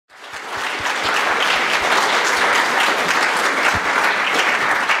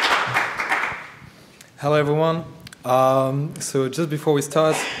Hello everyone. So just before we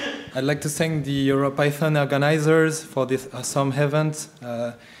start, I'd like to thank the EuroPython organizers for this awesome event.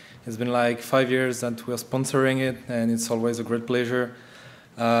 It's been like 5 years that we're sponsoring it, and it's always a great pleasure.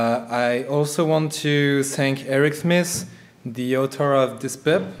 I also want to thank Eric Smith, the author of this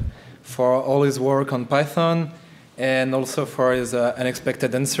PEP, for all his work on Python, and also for his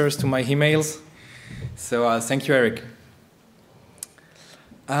unexpected answers to my emails. So thank you, Eric.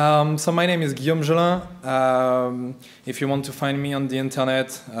 So my name is Guillaume Gelin. If you want to find me on the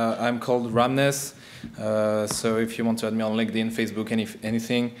internet, I'm called Ramnes. So if you want to add me on LinkedIn, Facebook,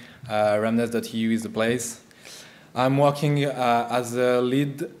 anything, ramnes.eu is the place. I'm working as a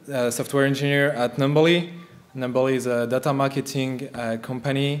lead software engineer at Numbly. Numbly is a data marketing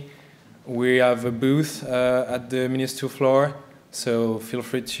company. We have a booth at the Minister floor, so feel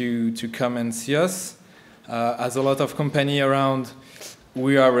free to come and see us. As a lot of company around,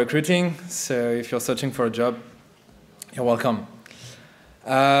 we are recruiting, so if you're searching for a job, you're welcome.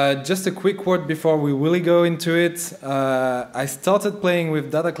 Just a quick word before we really go into it. I started playing with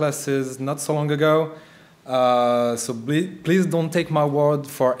data classes not so long ago, so please don't take my word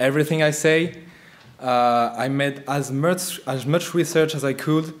for everything I say. I made as much research as I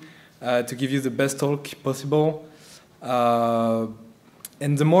could to give you the best talk possible.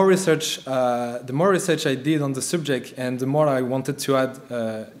 And the more research I did on the subject, and the more I wanted to add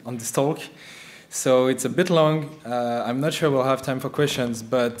on this talk. So it's a bit long. I'm not sure we'll have time for questions,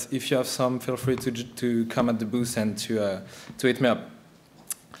 but if you have some, feel free to come at the booth and to hit me up.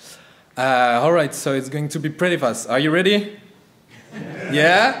 All right, so it's going to be pretty fast. Are you ready?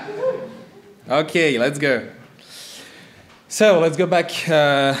 Yeah? Okay, let's go. So let's go back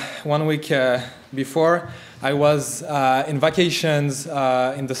 1 week before. I was in vacations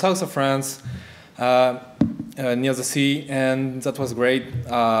in the south of France, near the sea, and that was great.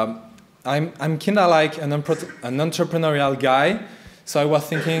 I'm kind of like an entrepreneurial guy, so I was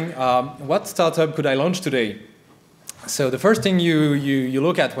thinking, what startup could I launch today? So the first thing you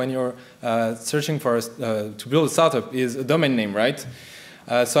look at when you're searching for to build a startup is a domain name, right?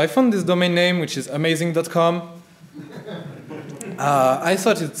 So I found this domain name, which is amazing.com. I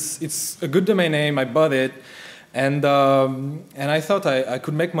thought it's a good domain name. I bought it, and I thought I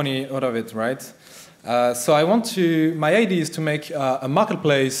could make money out of it, right? So my idea is to make a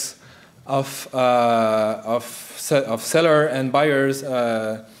marketplace of seller and buyers,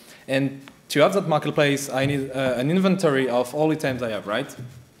 and to have that marketplace, I need an inventory of all the items I have, right?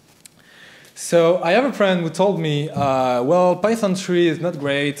 So I have a friend who told me, well, Python 3 is not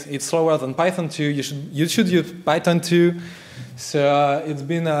great. It's slower than Python 2. You should use Python 2. So it's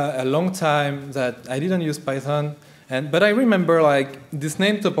been a long time that I didn't use Python, but I remember like this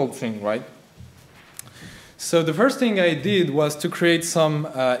name tuple thing, right? So the first thing I did was to create some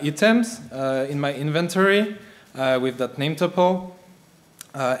items in my inventory with that name tuple,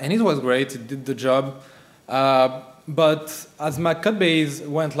 and it was great. It did the job. But as my code base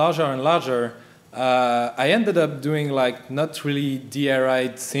went larger and larger, I ended up doing like not really DRI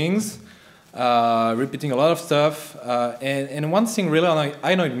things. Repeating a lot of stuff, and one thing really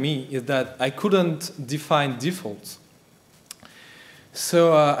annoyed me is that I couldn't define defaults.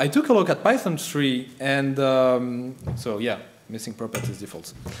 So I took a look at Python 3, and so yeah, missing properties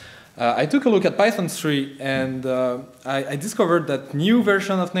defaults. I took a look at Python 3, and I discovered that new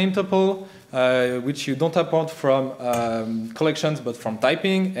version of name tuple, which you don't import from collections but from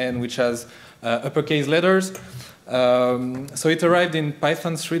typing, and which has uppercase letters. So it arrived in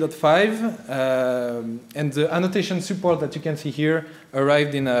Python 3.5, and the annotation support that you can see here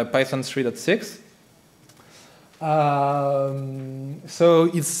arrived in Python 3.6. So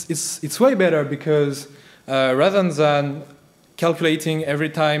it's way better because rather than calculating every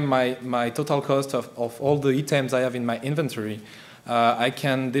time my total cost of all the items I have in my inventory, I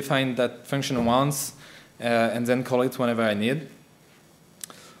can define that function once and then call it whenever I need.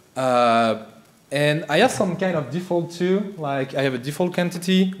 And I have some kind of default too, like I have a default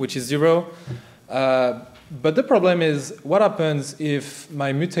quantity, which is 0. But the problem is, what happens if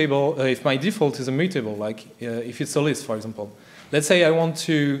my default is a mutable, like if it's a list, for example. Let's say I want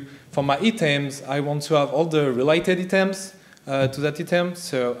to, for my items, I want to have all the related items to that item,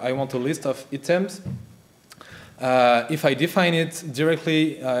 so I want a list of items. If I define it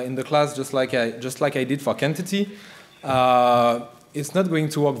directly in the class, just like I did for quantity, it's not going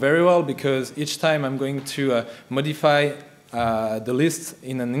to work very well because each time I'm going to modify the list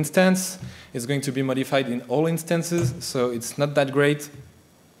in an instance, it's going to be modified in all instances, so it's not that great.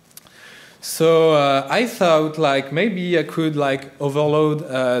 So I thought like maybe I could like overload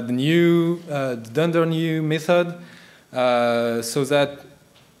the dunder new method so that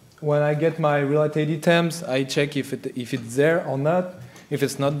when I get my related items, I check if it's there or not. If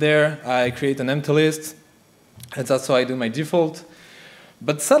it's not there, I create an empty list, and that's how I do my default.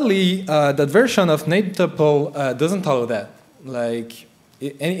 But sadly, that version of named tuple doesn't allow that. Like,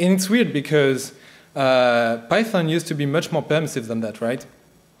 and it's weird because Python used to be much more permissive than that, right?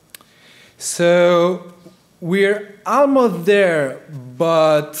 So we're almost there,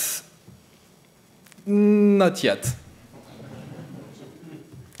 but not yet.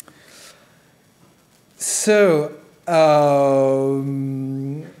 So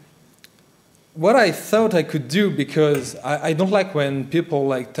what I thought I could do, because I don't like when people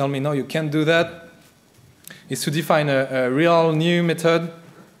like tell me, no, you can't do that, is to define a real new method,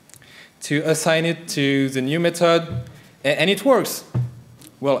 to assign it to the new method, and it works.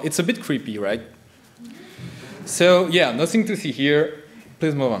 Well, it's a bit creepy, right? So yeah, nothing to see here.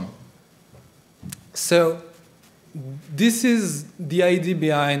 Please move on. So this is the idea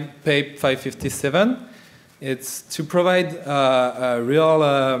behind PEP 557. It's to provide a real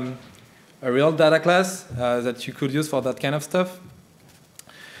data class that you could use for that kind of stuff.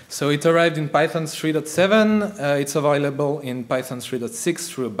 So it arrived in Python 3.7. It's available in Python 3.6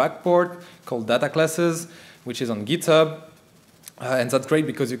 through a backport called dataclasses, which is on GitHub. And that's great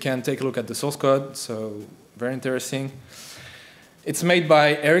because you can take a look at the source code, so very interesting. It's made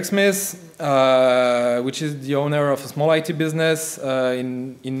by Eric Smith, which is the owner of a small IT business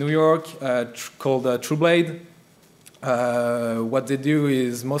in New York called TrueBlade. What they do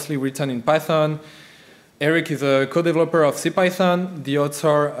is mostly written in Python. Eric is a co-developer of CPython, the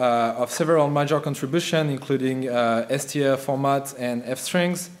author of several major contributions, including str format and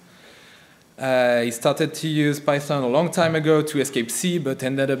fstrings. He started to use Python a long time ago to escape C, but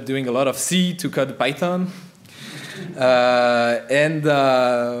ended up doing a lot of C to code Python.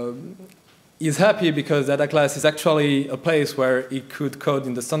 He's happy because data class is actually a place where he could code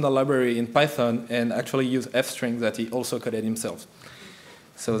in the standard library in Python and actually use fstrings that he also coded himself.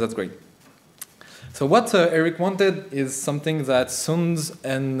 So that's great. So what Eric wanted is something that sounds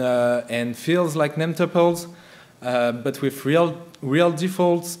and feels like named tuples, but with real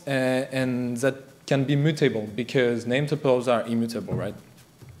defaults and that can be mutable because named tuples are immutable, right?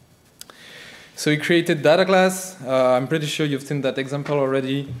 So he created data class. I'm pretty sure you've seen that example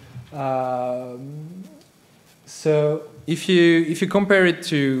already. So if you compare it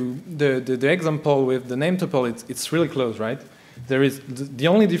to the example with the named tuple, it's really close, right? There is the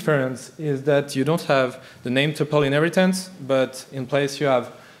only difference is that you don't have the named tuple inheritance, but in place you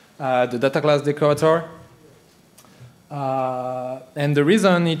have the data class decorator. And the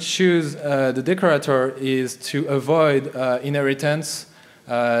reason it chooses the decorator is to avoid inheritance,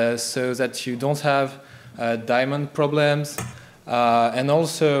 so that you don't have diamond problems. And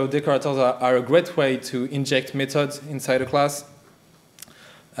also, decorators are a great way to inject methods inside a class.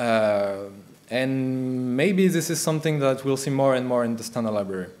 And maybe this is something that we'll see more and more in the standard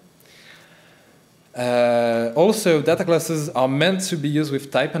library. Also, data classes are meant to be used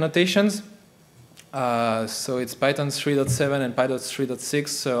with type annotations. So it's Python 3.7 and Python 3.6,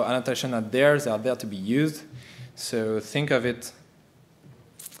 so annotations are there. They are there to be used. So think of it.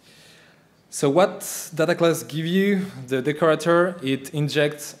 So what data class give you? The decorator, it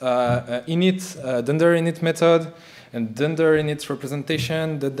injects init, dunder init method, and dunder init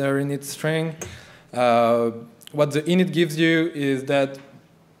representation, dunder init string. What the init gives you is that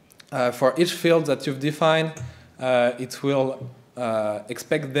for each field that you've defined, it will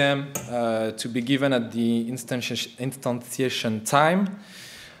expect them to be given at the instantiation time.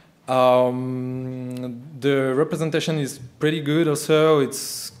 The representation is pretty good also.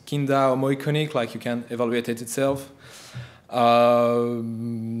 It's kinda homoiconic, like you can evaluate it itself.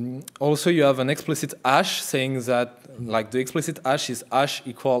 Also, you have an explicit hash saying that, like the explicit hash is hash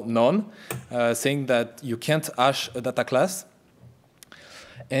equal none, saying that you can't hash a data class.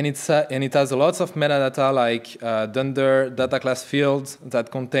 And it has lots of metadata like dunder data class fields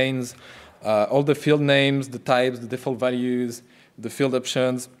that contains all the field names, the types, the default values, the field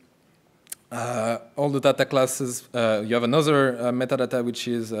options. All the data classes, you have another metadata which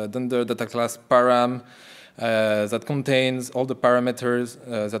is dunder data class param that contains all the parameters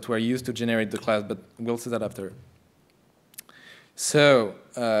that were used to generate the class, but we'll see that after. So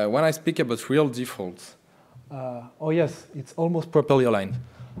when I speak about real defaults, oh yes, it's almost properly aligned.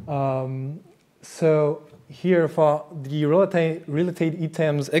 So here for the related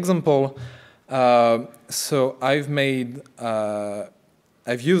items example, so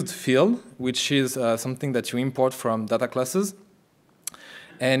I've used field, which is something that you import from data classes.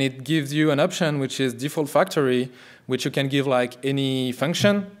 And it gives you an option, which is default factory, which you can give like any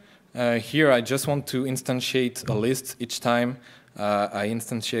function. Here, I just want to instantiate a list each time I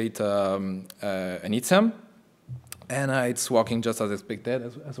instantiate an item, and it's working just as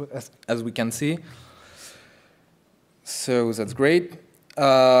expected, as we can see. So that's great.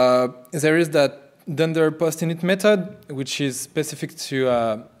 There is that dunder post-init method, which is specific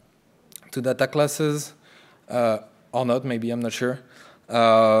to data classes, or not, maybe, I'm not sure.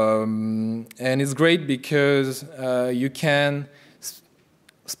 And it's great because you can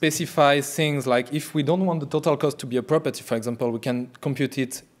specify things like if we don't want the total cost to be a property, for example, we can compute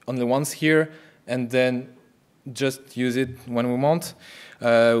it only once here and then just use it when we want.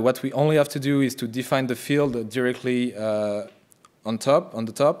 What we only have to do is to define the field directly on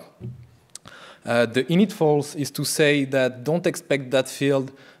the top. The init false is to say that don't expect that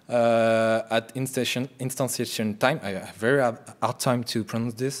field at instantiation time. I have a very hard time to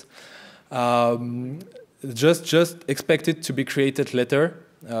pronounce this. Just expect it to be created later.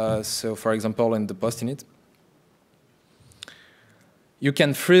 So, for example, in the post init. You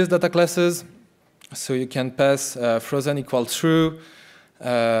can freeze data classes. So you can pass frozen equal true,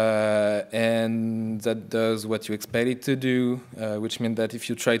 and that does what you expect it to do, which means that if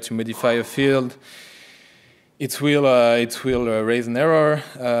you try to modify a field, it will raise an error.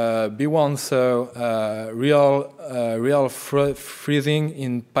 B1, so real freezing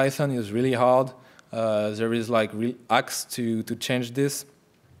in Python is really hard. There is like real hacks to change this.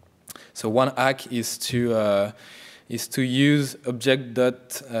 So one hack is to use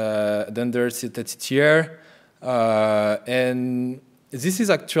object.dunder.attr, and this is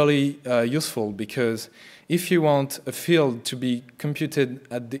actually useful because if you want a field to be computed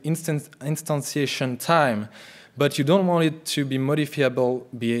at the instantiation time, but you don't want it to be modifiable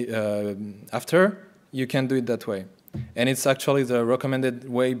after, you can do it that way. And it's actually the recommended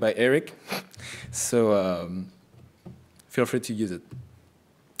way by Eric, so feel free to use it.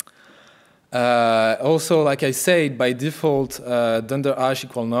 Also, like I said, by default, dunder hash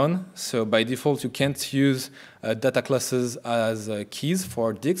equal none. So by default, you can't use data classes as keys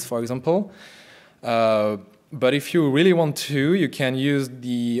for dicts, for example. But if you really want to, you can use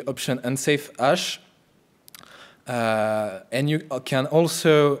the option unsafe hash. And you can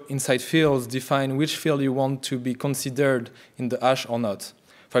also, inside fields, define which field you want to be considered in the hash or not.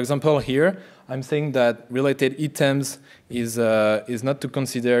 For example, here, I'm saying that related items is not to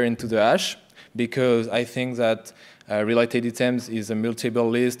consider into the hash because I think that related items is a mutable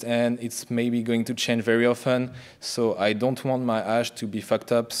list and it's maybe going to change very often. So I don't want my hash to be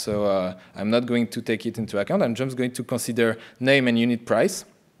fucked up. So I'm not going to take it into account. I'm just going to consider name and unit price.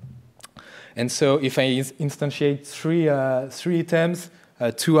 And so if I instantiate three items,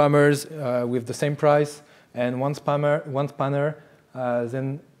 2 hammers with the same price, and one spanner,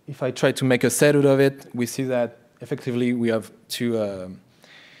 then if I try to make a set out of it, we see that effectively we have two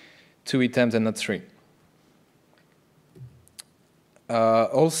items and not 3.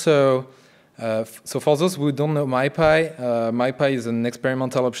 Also, so for those who don't know MyPy, MyPy is an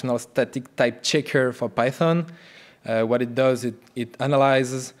experimental optional static type checker for Python. What it does, it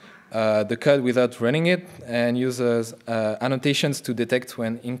analyzes the code without running it and uses annotations to detect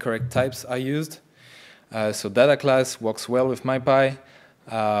when incorrect types are used. So data class works well with MyPy.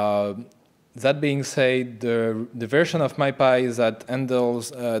 That being said, the version of MyPy that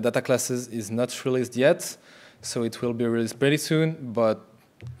handles data classes is not released yet, so it will be released pretty soon, but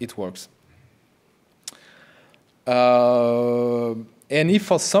it works. And if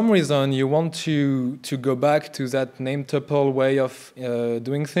for some reason you want to go back to that name tuple way of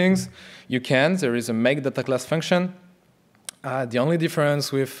doing things, you can. There is a make data class function. The only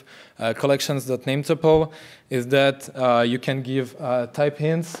difference with collections.nametuple is that you can give type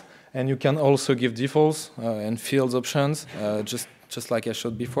hints, and you can also give defaults and fields options, just like I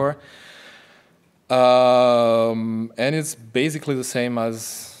showed before. And it's basically the same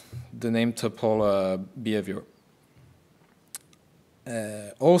as the name tuple behavior.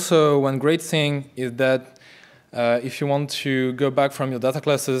 Also, one great thing is that if you want to go back from your data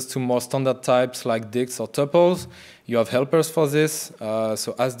classes to more standard types like dicts or tuples, you have helpers for this.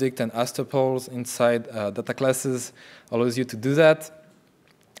 So asDict and asTuples inside data classes allows you to do that.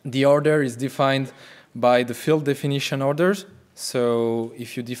 The order is defined by the field definition orders. So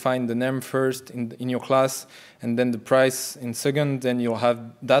if you define the name first in your class and then the price in second, then you'll have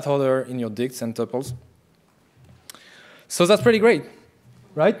that order in your dicts and tuples. So that's pretty great,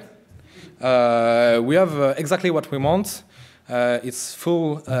 right? We have exactly what we want. It's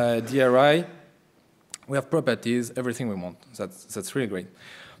full DRI. We have properties, everything we want. That's really great.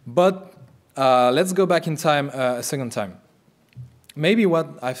 But let's go back in time a second time. Maybe what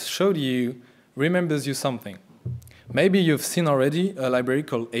I've showed you remembers you something. Maybe you've seen already a library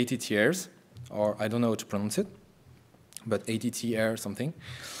called attrs, or I don't know how to pronounce it. but attr something.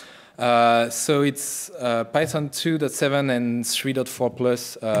 So it's Python 2.7 and 3.4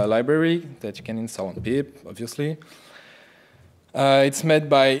 plus library that you can install on PEP, obviously. It's made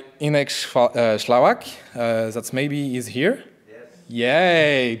by Inek Schlawak, that's maybe he's here.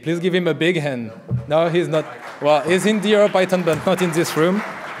 Yay! Please give him a big hand. No, he's not. Well, he's in the EuroPython, but not in this room.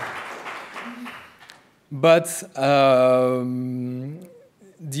 But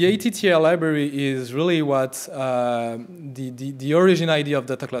the attr library is really what the origin idea of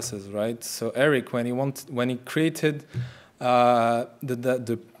data classes, right? So Eric, when he created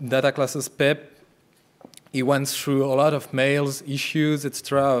the data classes PEP, he went through a lot of mails, issues,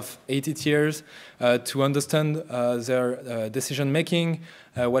 etc. of attrs to understand their decision making,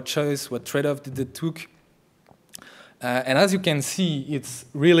 what choice, what trade-off did they took. And as you can see, it's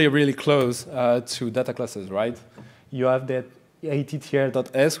really, really close to data classes, right? You have that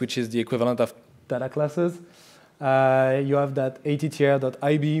attr.s, which is the equivalent of data classes. You have that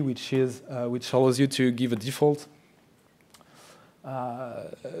attr.ib, which allows you to give a default.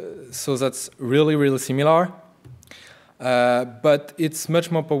 So that's really, really similar. But it's much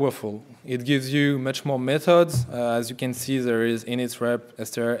more powerful. It gives you much more methods. As you can see, there is init, rep,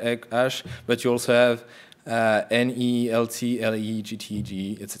 str, egg, hash, but you also have ne, lt, le, gt,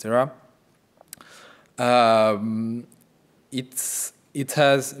 ge, etc. It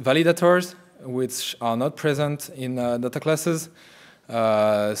has validators, which are not present in data classes.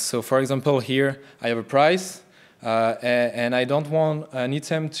 So for example, here I have a price, and I don't want an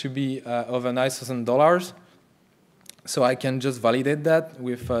item to be over $9,000. So I can just validate that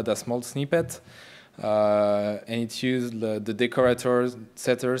with the small snippet. And it used the decorators,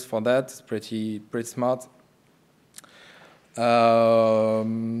 setters for that. It's pretty smart.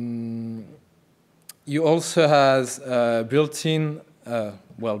 You also has built-in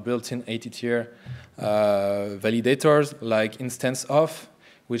attr validators like instance of,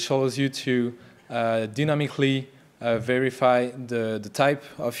 which allows you to dynamically verify the type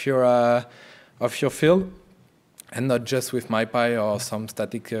of your field, and not just with MyPy or some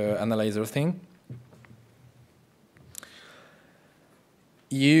static analyzer thing.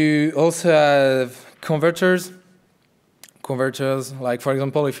 You also have converters. Converters, like for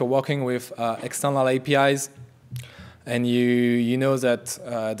example, if you're working with external APIs, and you know that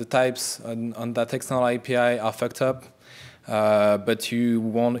the types on that external API are fucked up, but you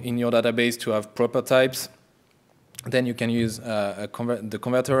want in your database to have proper types, then you can use the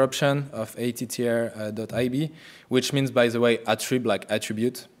converter option of attr.ib, which means, by the way, attrib, like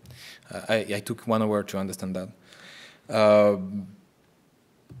attribute. I took 1 hour to understand that.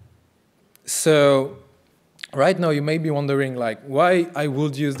 So right now you may be wondering, like, why I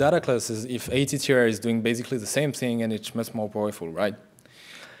would use data classes if attr is doing basically the same thing and it's much more powerful, right?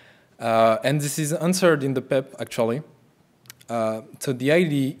 And this is answered in the PEP, actually. So the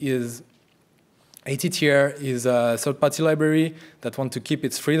idea is attr is a third-party library that wants to keep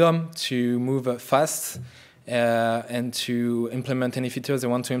its freedom to move fast and to implement any features they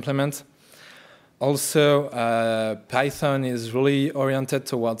want to implement. Also, Python is really oriented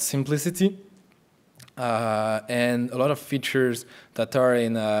towards simplicity. And a lot of features that are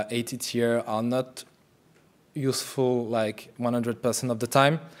in attr are not useful like 100% of the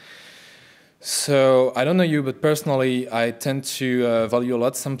time. So I don't know you, but personally, I tend to value a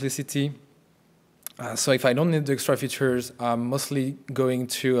lot simplicity. So if I don't need the extra features, I'm mostly going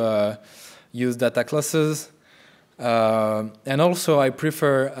to use data classes. And also, I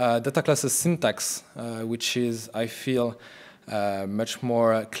prefer data classes syntax, which is, I feel, much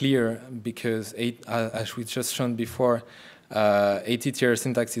more clear, because as we just shown before, attr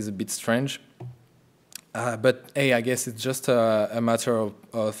syntax is a bit strange. But hey, I guess it's just a matter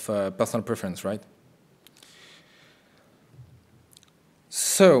of personal preference, right?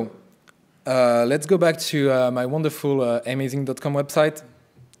 So let's go back to my wonderful amazing.com website.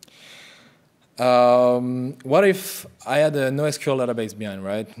 What if I had a NoSQL database behind,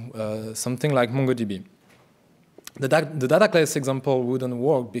 right? Something like MongoDB. The data class example wouldn't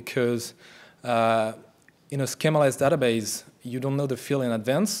work because in a schemaless database, you don't know the field in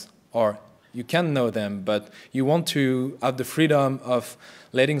advance, or you can know them, but you want to have the freedom of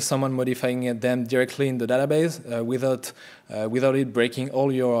letting someone modifying them directly in the database without it breaking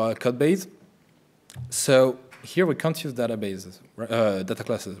all your code base. So here we can't use databases, data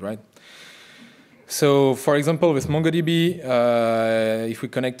classes, right? So, for example, with MongoDB, if we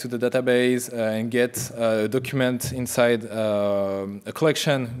connect to the database and get a document inside a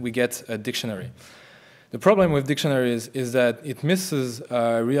collection, we get a dictionary. The problem with dictionaries is that it misses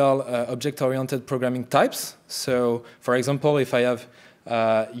real object-oriented programming types. So, for example, if I have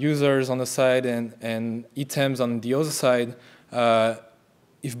users on the side and items on the other side,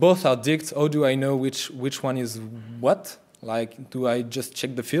 if both are dict, how do I know which one is what? Like, do I just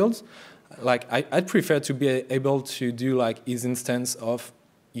check the fields? Like, I'd prefer to be able to do like is instance of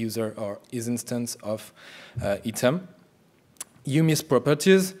user or is instance of item. You miss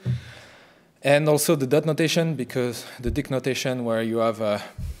properties and also the dot notation, because the dict notation where you have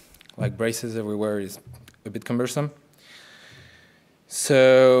like braces everywhere is a bit cumbersome.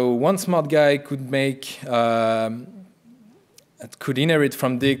 So one smart guy could make could inherit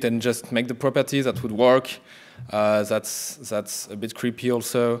from dict and just make the properties that would work. That's a bit creepy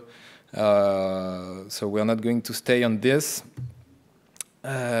also. So we're not going to stay on this.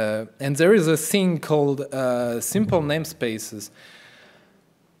 And there is a thing called simple namespaces.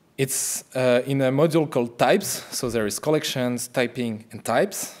 It's in a module called types. So there is collections, typing, and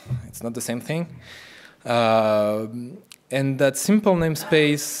types. It's not the same thing. And that simple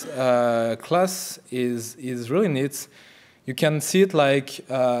namespace class is really neat. You can see it like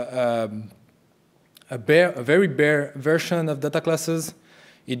a very bare version of data classes.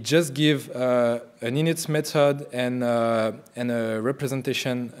 It just gives an init method and a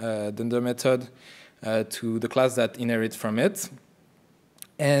representation dunder method to the class that inherits from it.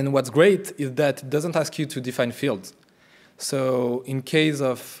 And what's great is that it doesn't ask you to define fields. So in case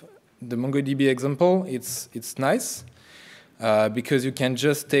of the MongoDB example, it's nice because you can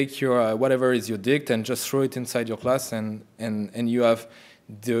just take your whatever is your dict and just throw it inside your class, and you have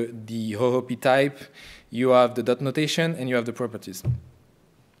the OOP type, you have the dot notation, and you have the properties.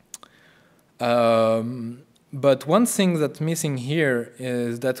 But one thing that's missing here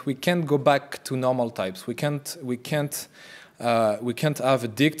is that we can't go back to normal types. We can't have a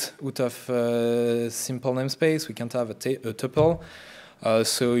dict out of a simple namespace. We can't have a tuple.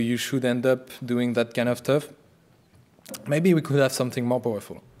 So you should end up doing that kind of stuff. Maybe we could have something more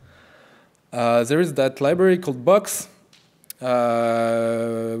powerful. There is that library called Box,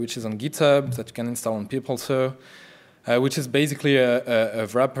 which is on GitHub that you can install on PEP also. Which is basically a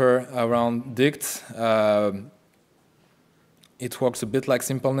wrapper around dict. It works a bit like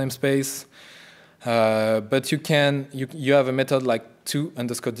simple namespace, but you have a method like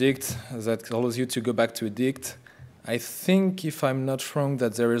to_dict that allows you to go back to a dict. I think, if I'm not wrong,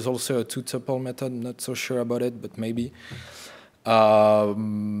 that there is also a toTuple method. I'm not so sure about it, but maybe.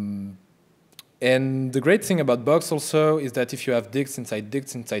 And the great thing about Box also is that if you have dicts inside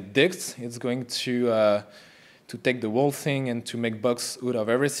dicts inside dicts, it's going to take the whole thing and to make Box out of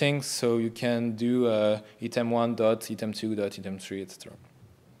everything. So you can do item1 dot item2 dot item3, etc.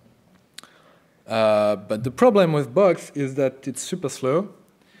 But the problem with Box is that it's super slow.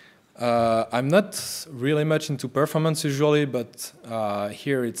 I'm not really much into performance usually, but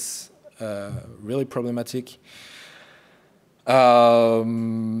here it's really problematic.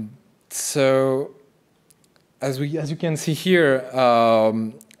 So as you can see here,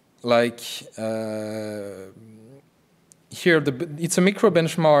 here it's a micro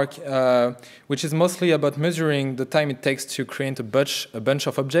benchmark, which is mostly about measuring the time it takes to create a bunch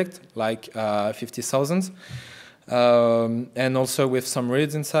of objects, like 50,000, and also with some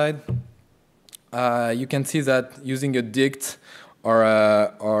reads inside. You can see that using a dict or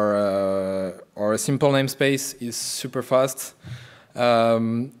a simple namespace is super fast.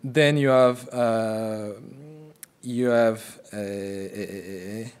 Then you have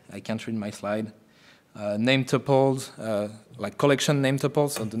I can't read my slide. Name tuples, like collection name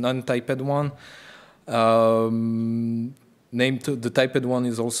tuples, so the non-typed one. The typed one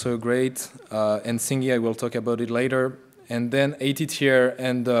is also great, and Thingy, I will talk about it later. And then attr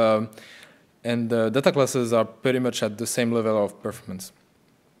and the data classes are pretty much at the same level of performance.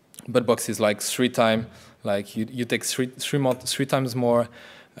 But Box is like 3 times, like you take three times more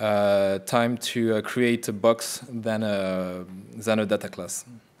time to create a box than a data class.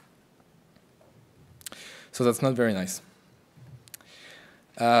 So that's not very nice.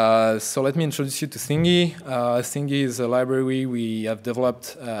 So let me introduce you to Thingy. Thingy is a library we have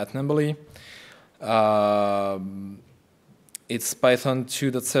developed at Numbly. It's Python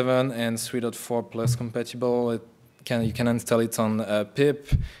 2.7 and 3.4 plus compatible. You can install it on PEP.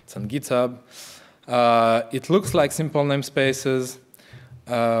 It's on GitHub. It looks like simple namespaces,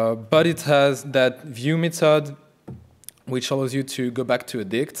 but it has that view method, which allows you to go back to a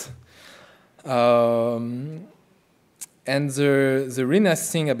dict. And the really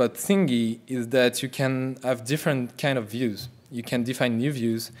nice thing about Thingy is that you can have different kind of views. You can define new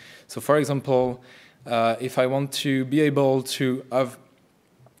views. So for example, if I want to be able to have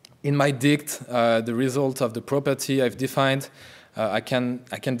in my dict the result of the property I've defined, I can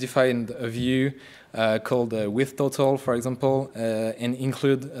define a view called with total, for example, and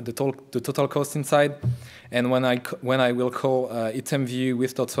include the total cost inside. And when I will call item view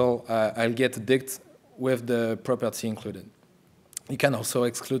with total, I'll get a dict with the property included. You can also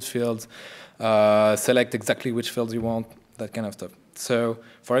exclude fields, select exactly which fields you want, that kind of stuff. So,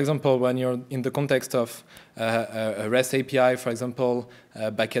 for example, when you're in the context of a REST API, for example,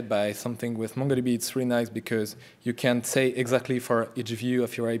 backed by something with MongoDB, it's really nice because you can say exactly for each view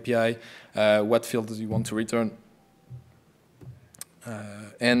of your API what fields you want to return.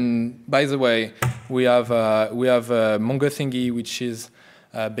 And by the way, we have Mongo Thingy, which is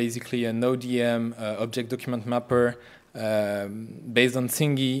basically an ODM object document mapper based on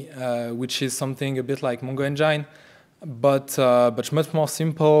Thingy, which is something a bit like Mongo Engine, but much more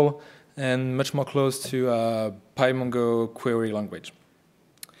simple and much more close to PyMongo query language.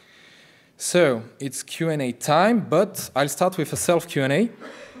 So it's Q&A time, but I'll start with a self Q&A.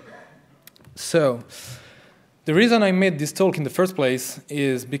 So the reason I made this talk in the first place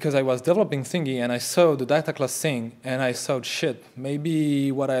is because I was developing Thingy and I saw the data class thing and I thought, shit,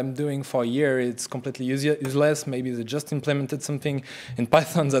 maybe what I'm doing for a year is completely useless. Maybe they just implemented something in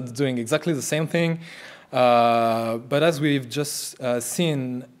Python that's doing exactly the same thing. But as we've just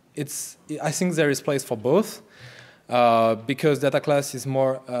seen, I think there is place for both because data class is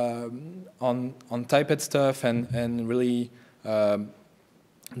more on typed stuff and really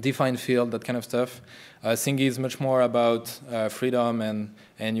define field, that kind of stuff. Thingy is much more about freedom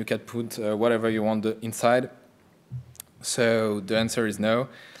and you can put whatever you want inside. So the answer is no.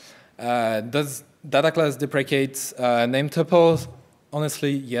 Does data class deprecate name tuples?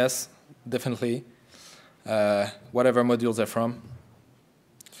 Honestly, yes, definitely. Whatever modules they're from.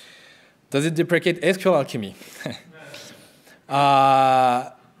 Does it deprecate SQL Alchemy?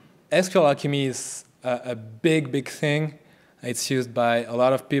 SQL Alchemy is a big thing. It's used by a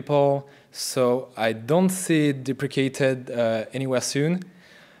lot of people, so I don't see it deprecated anywhere soon.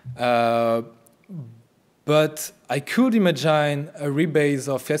 But I could imagine a rebase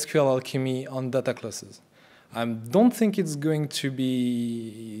of SQL Alchemy on data classes. I don't think it's going to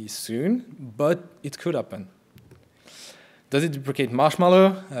be soon, but it could happen. Does it deprecate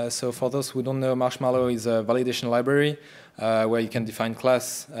Marshmallow? So for those who don't know, Marshmallow is a validation library where you can define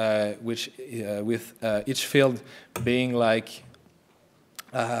class, with each field being like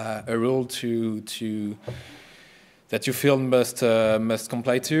a rule that your field must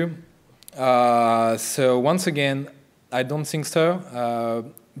comply to. So once again, I don't think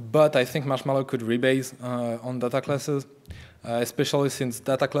so. But I think Marshmallow could rebase on data classes, especially since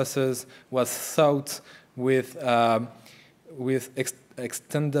data classes was thought with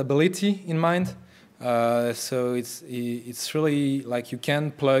extendability in mind. So it's really like you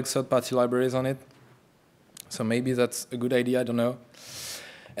can plug third-party libraries on it. So maybe that's a good idea, I don't know.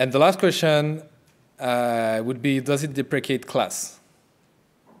 And the last question would be, does it deprecate class?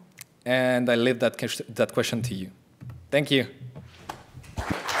 And I leave that question to you. Thank you.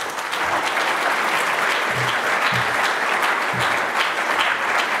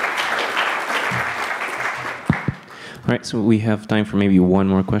 All right, so we have time for maybe one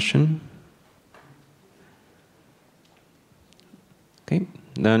more question. Okay,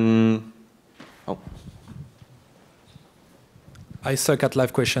 then, oh. I suck at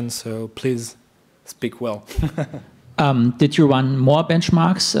live questions, so please speak well. Did you run more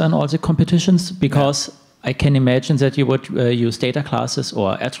benchmarks on all the competitions? Because I can imagine that you would use data classes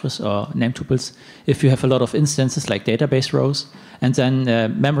or attrs or name tuples if you have a lot of instances like database rows, and then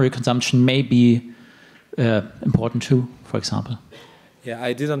memory consumption may be important too, for example. Yeah,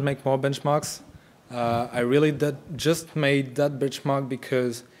 I didn't make more benchmarks. I really just made that benchmark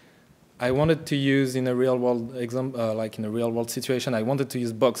because I wanted to use in a real world like in a real world situation, I wanted to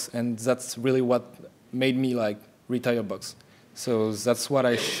use Box, and that's really what made me like retire Box. So that's what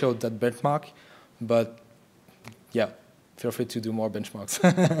I showed that benchmark. But yeah, feel free to do more benchmarks.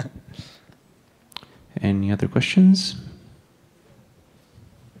 Any other questions?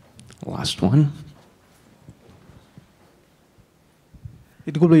 Last one.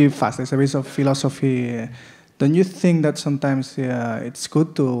 It could be fast. It's a bit of philosophy. Don't you think that sometimes it's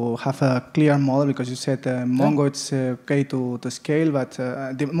good to have a clear model? Because you said Mongo, it's okay to scale, but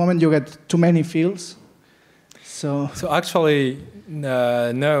the moment you get too many fields, so actually,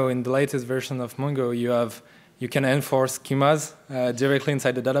 no. In the latest version of Mongo, you can enforce schemas directly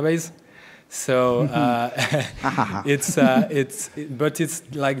inside the database. So but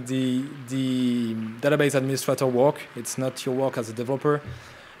it's like the database administrator work. It's not your work as a developer.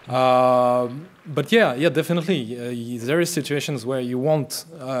 But yeah, definitely. There is situations where you want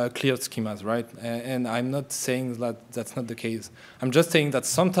clear schemas, right? And I'm not saying that that's not the case. I'm just saying that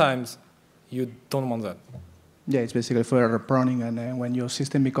sometimes You don't want that. Yeah, it's basically for pruning, and when your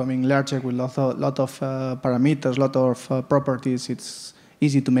system becoming larger with lot of parameters, lot of properties, it's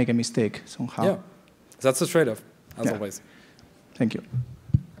easy to make a mistake somehow. Yeah, that's a trade-off, as Yeah. always. Thank you.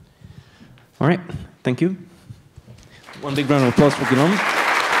 All right, thank you. One big round of applause for Guillaume.